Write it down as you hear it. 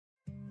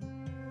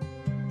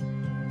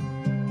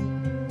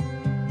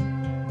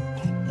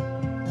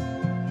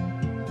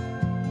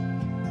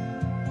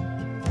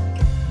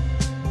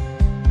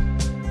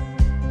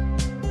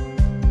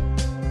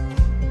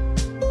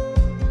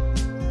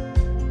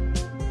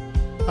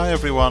Hi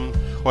everyone,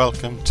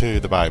 welcome to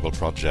the Bible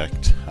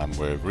Project, and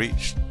we've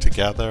reached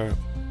together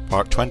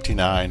part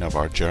 29 of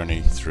our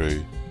journey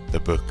through the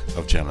book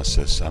of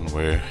Genesis, and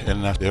we're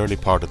in the early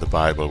part of the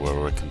Bible where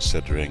we're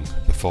considering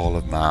the fall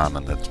of man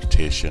and the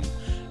temptation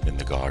in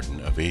the Garden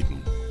of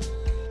Eden.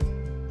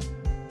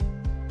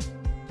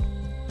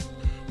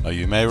 Now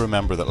you may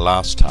remember that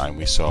last time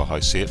we saw how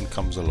Satan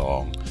comes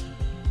along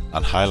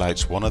and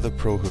highlights one of the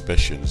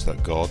prohibitions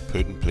that God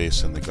put in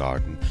place in the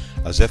garden,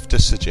 as if to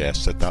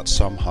suggest that that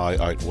somehow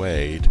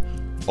outweighed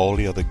all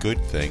the other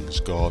good things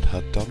God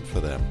had done for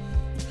them.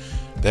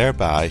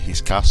 Thereby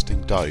he's casting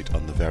doubt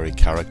on the very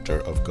character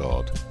of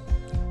God.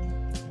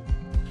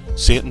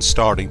 Satan's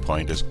starting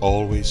point is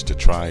always to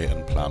try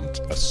and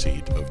plant a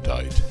seed of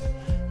doubt.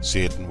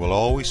 Satan will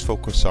always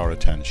focus our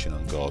attention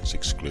on God's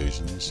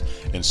exclusions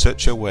in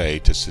such a way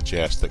to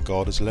suggest that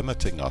God is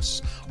limiting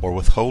us or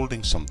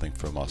withholding something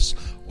from us,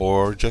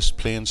 or just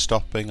plain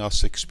stopping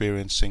us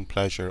experiencing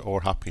pleasure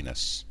or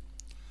happiness.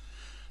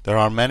 There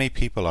are many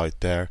people out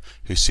there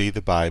who see the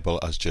Bible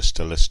as just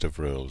a list of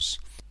rules,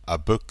 a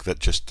book that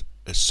just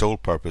its sole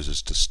purpose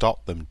is to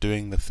stop them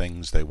doing the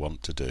things they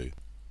want to do.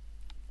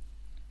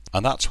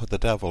 And that's what the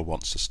devil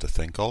wants us to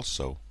think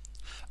also.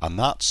 And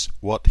that's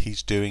what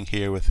he's doing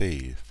here with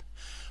Eve.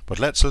 But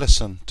let's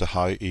listen to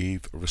how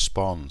Eve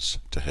responds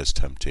to his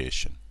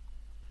temptation.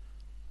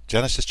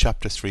 Genesis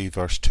chapter 3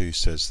 verse 2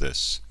 says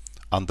this,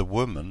 "And the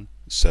woman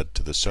said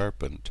to the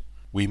serpent,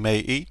 We may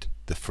eat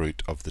the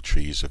fruit of the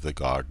trees of the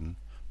garden,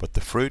 but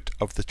the fruit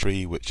of the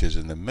tree which is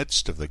in the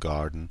midst of the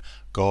garden,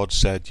 God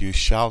said, You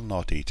shall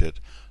not eat it,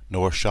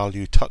 nor shall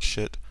you touch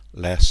it,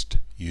 lest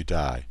you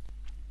die."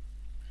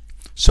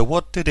 So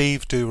what did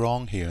Eve do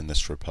wrong here in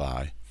this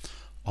reply?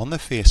 On the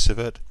face of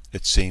it,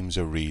 it seems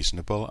a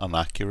reasonable and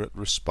accurate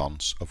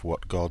response of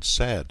what God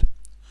said.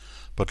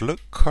 But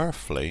look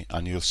carefully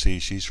and you'll see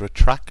she's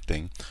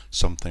retracting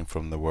something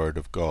from the Word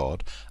of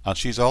God, and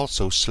she's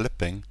also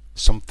slipping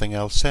something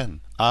else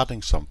in,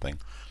 adding something.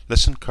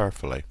 Listen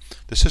carefully.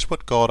 This is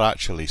what God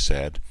actually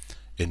said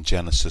in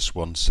Genesis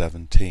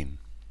 1:17.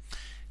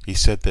 He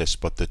said this,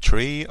 "But the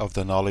tree of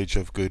the knowledge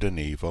of good and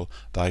evil,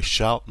 thou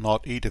shalt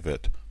not eat of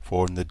it,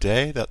 for in the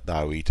day that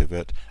thou eat of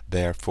it,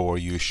 therefore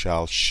you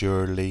shall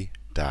surely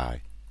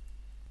die."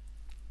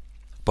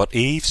 But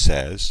Eve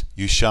says,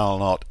 "You shall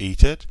not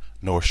eat it,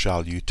 nor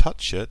shall you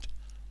touch it,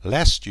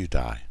 lest you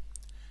die."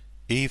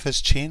 Eve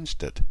has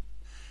changed it.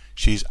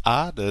 She's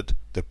added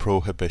the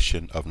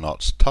prohibition of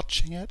not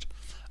touching it,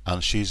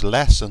 and she's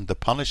lessened the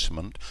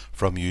punishment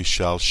from "you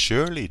shall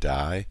surely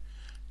die"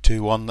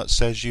 to one that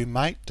says you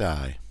might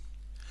die.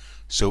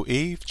 So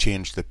Eve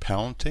changed the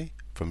penalty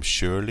from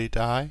surely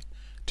die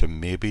to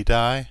maybe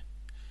die.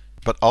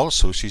 But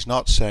also she's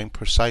not saying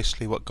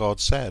precisely what God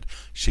said.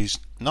 She's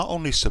not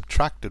only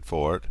subtracted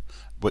for it,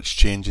 which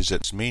changes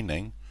its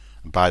meaning,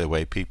 and by the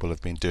way, people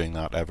have been doing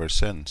that ever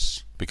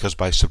since, because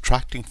by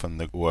subtracting from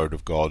the Word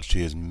of God,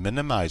 she is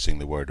minimizing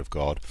the Word of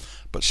God,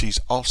 but she's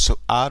also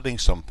adding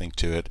something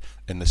to it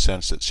in the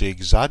sense that she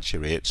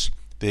exaggerates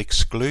the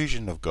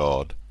exclusion of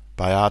God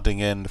by adding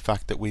in the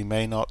fact that we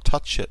may not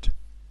touch it.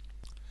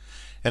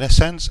 In a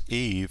sense,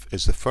 Eve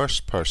is the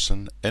first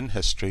person in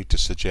history to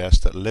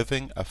suggest that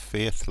living a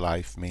faith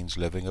life means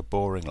living a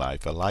boring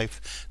life, a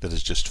life that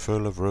is just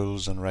full of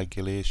rules and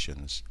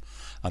regulations.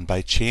 And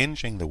by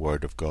changing the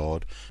Word of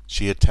God,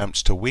 she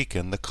attempts to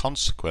weaken the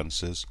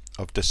consequences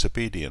of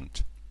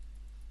disobedience.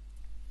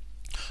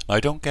 Now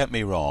don't get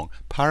me wrong,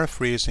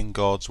 paraphrasing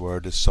God's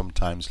Word is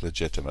sometimes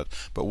legitimate,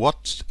 but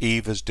what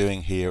Eve is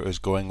doing here is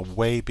going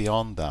way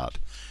beyond that.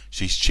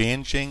 She's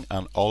changing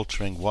and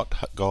altering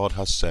what God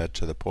has said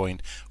to the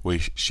point where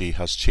she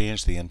has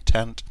changed the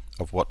intent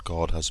of what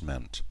God has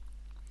meant.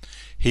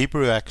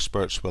 Hebrew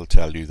experts will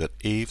tell you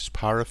that Eve's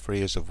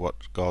paraphrase of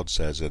what God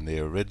says in the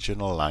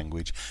original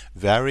language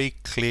very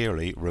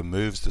clearly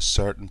removes the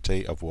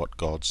certainty of what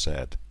God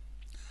said.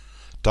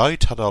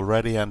 Doubt had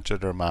already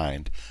entered her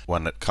mind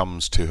when it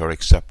comes to her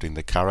accepting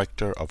the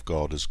character of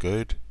God as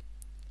good.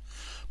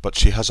 But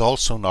she has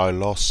also now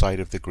lost sight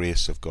of the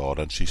grace of God,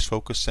 and she's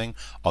focusing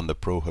on the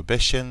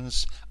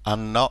prohibitions,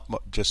 and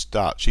not just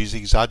that, she's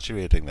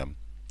exaggerating them.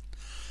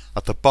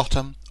 At the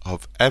bottom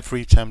of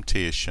every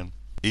temptation,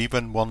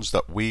 even ones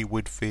that we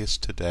would face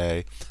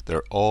today,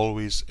 there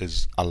always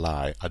is a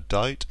lie, a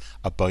doubt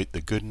about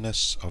the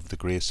goodness of the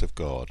grace of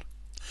God.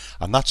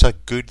 And that's a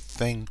good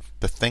thing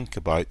to think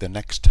about the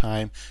next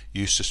time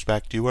you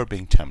suspect you are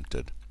being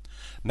tempted.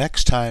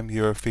 Next time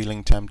you're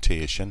feeling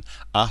temptation,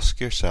 ask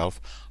yourself,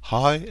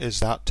 how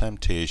is that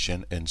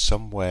temptation in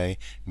some way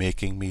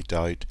making me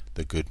doubt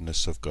the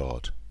goodness of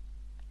God?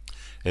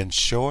 In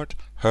short,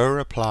 her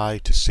reply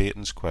to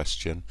Satan's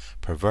question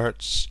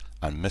perverts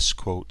and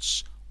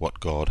misquotes what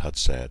God had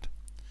said.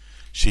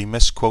 She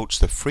misquotes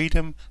the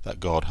freedom that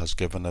God has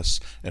given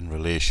us in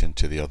relation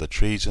to the other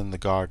trees in the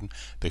garden,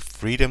 the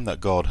freedom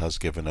that God has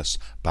given us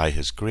by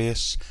His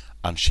grace,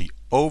 and she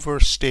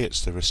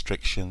overstates the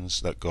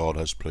restrictions that God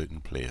has put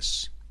in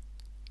place.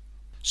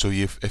 So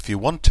if you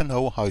want to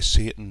know how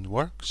Satan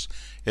works,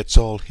 it's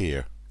all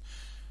here.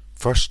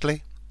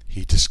 Firstly,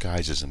 he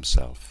disguises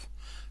himself.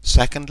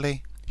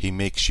 Secondly, he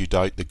makes you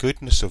doubt the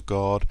goodness of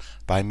God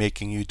by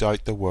making you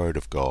doubt the Word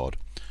of God.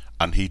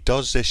 And he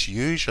does this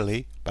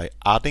usually by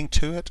adding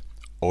to it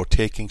or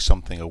taking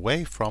something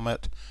away from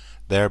it,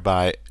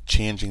 thereby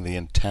changing the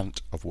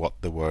intent of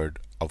what the Word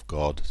of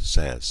God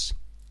says.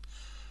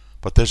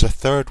 But there's a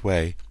third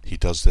way he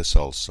does this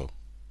also,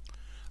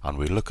 and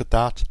we'll look at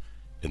that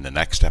in the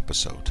next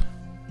episode.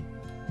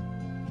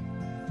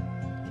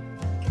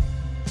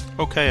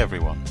 Okay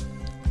everyone,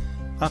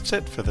 that's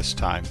it for this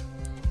time.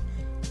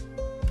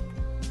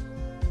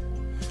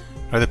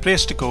 Now the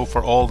place to go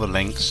for all the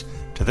links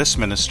to this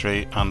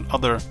ministry and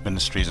other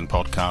ministries and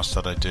podcasts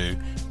that I do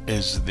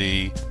is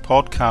the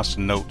podcast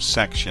notes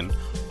section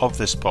of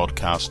this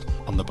podcast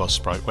on the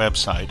Buzzsprout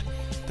website.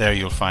 There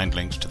you'll find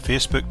links to the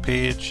Facebook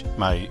page,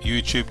 my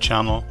YouTube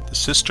channel, the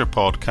sister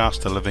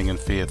podcast, the Living in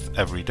Faith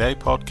Everyday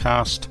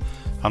podcast,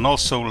 and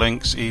also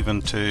links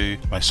even to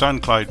my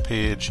SoundCloud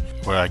page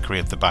where I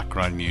create the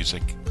background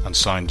music and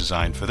sound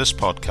design for this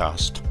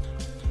podcast.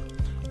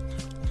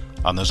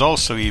 And there's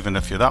also, even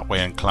if you're that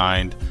way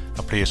inclined,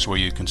 a place where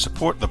you can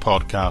support the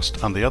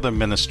podcast and the other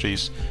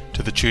ministries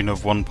to the tune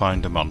of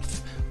 £1 a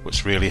month,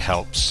 which really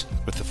helps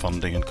with the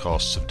funding and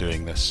costs of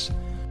doing this.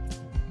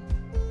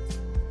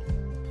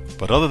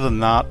 But other than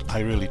that, I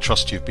really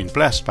trust you've been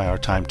blessed by our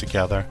time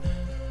together,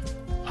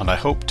 and I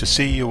hope to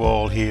see you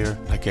all here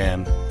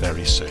again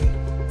very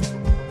soon.